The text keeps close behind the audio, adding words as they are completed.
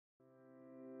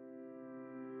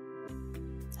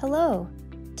Hello!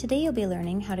 Today you'll be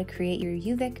learning how to create your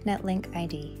UVic NetLink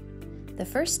ID. The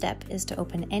first step is to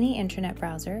open any internet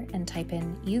browser and type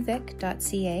in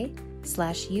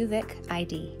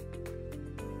uvic.ca/UVicID.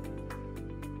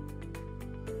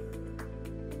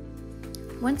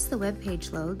 Once the web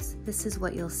page loads, this is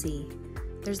what you'll see.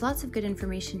 There's lots of good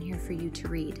information here for you to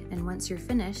read, and once you're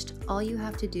finished, all you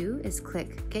have to do is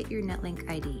click Get Your NetLink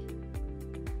ID.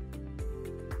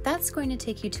 That's going to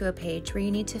take you to a page where you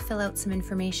need to fill out some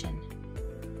information.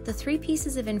 The three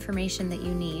pieces of information that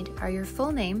you need are your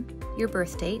full name, your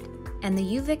birth date, and the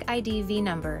UVic ID V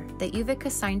number that UVic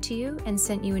assigned to you and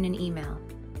sent you in an email.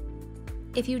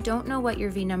 If you don't know what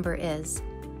your V number is,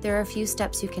 there are a few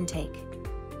steps you can take.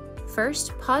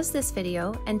 First, pause this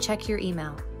video and check your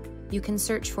email. You can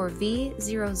search for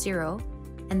V00,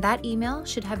 and that email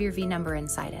should have your V number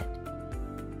inside it.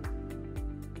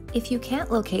 If you can't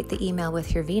locate the email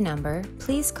with your V number,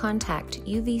 please contact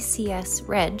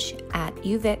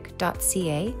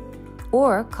uvcsreg@uvic.ca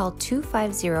or call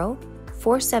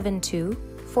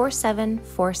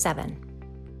 250-472-4747.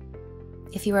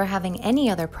 If you are having any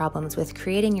other problems with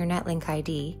creating your NetLink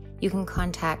ID, you can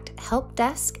contact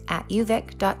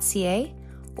helpdesk@uvic.ca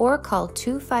or call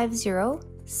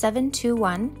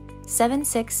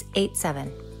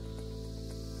 250-721-7687.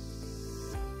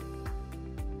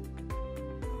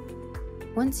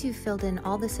 Once you've filled in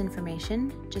all this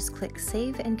information, just click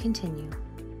Save and Continue.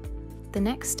 The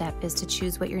next step is to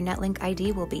choose what your NetLink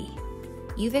ID will be.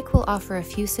 UVic will offer a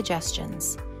few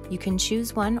suggestions. You can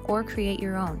choose one or create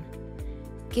your own.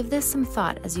 Give this some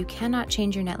thought as you cannot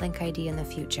change your NetLink ID in the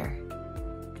future.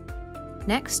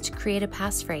 Next, create a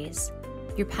passphrase.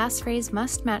 Your passphrase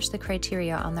must match the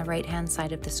criteria on the right-hand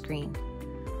side of the screen.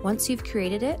 Once you've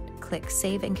created it, click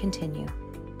Save and Continue.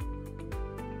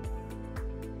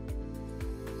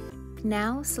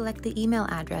 Now, select the email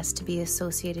address to be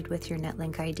associated with your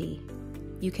NetLink ID.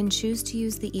 You can choose to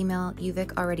use the email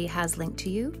UVic already has linked to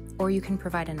you, or you can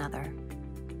provide another.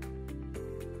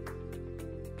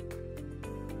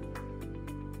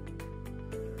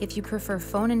 If you prefer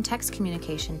phone and text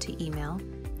communication to email,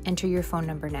 enter your phone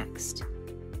number next.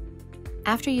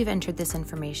 After you've entered this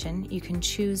information, you can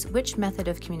choose which method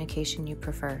of communication you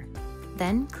prefer.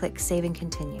 Then click Save and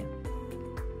Continue.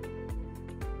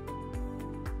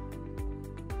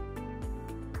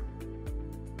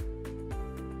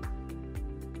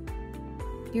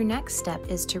 Your next step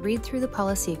is to read through the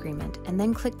policy agreement and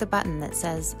then click the button that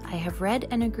says, I have read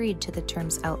and agreed to the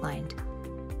terms outlined.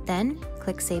 Then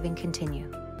click Save and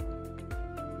Continue.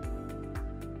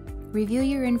 Review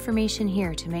your information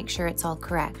here to make sure it's all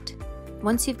correct.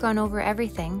 Once you've gone over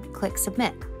everything, click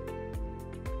Submit.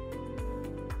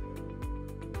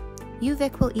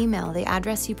 UVic will email the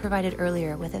address you provided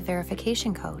earlier with a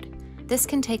verification code. This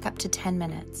can take up to 10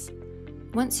 minutes.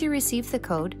 Once you receive the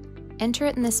code, enter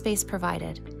it in the space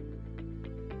provided.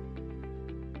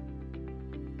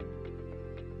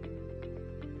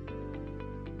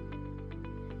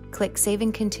 Click Save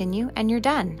and Continue and you're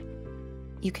done.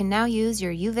 You can now use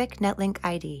your UVic NetLink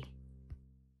ID.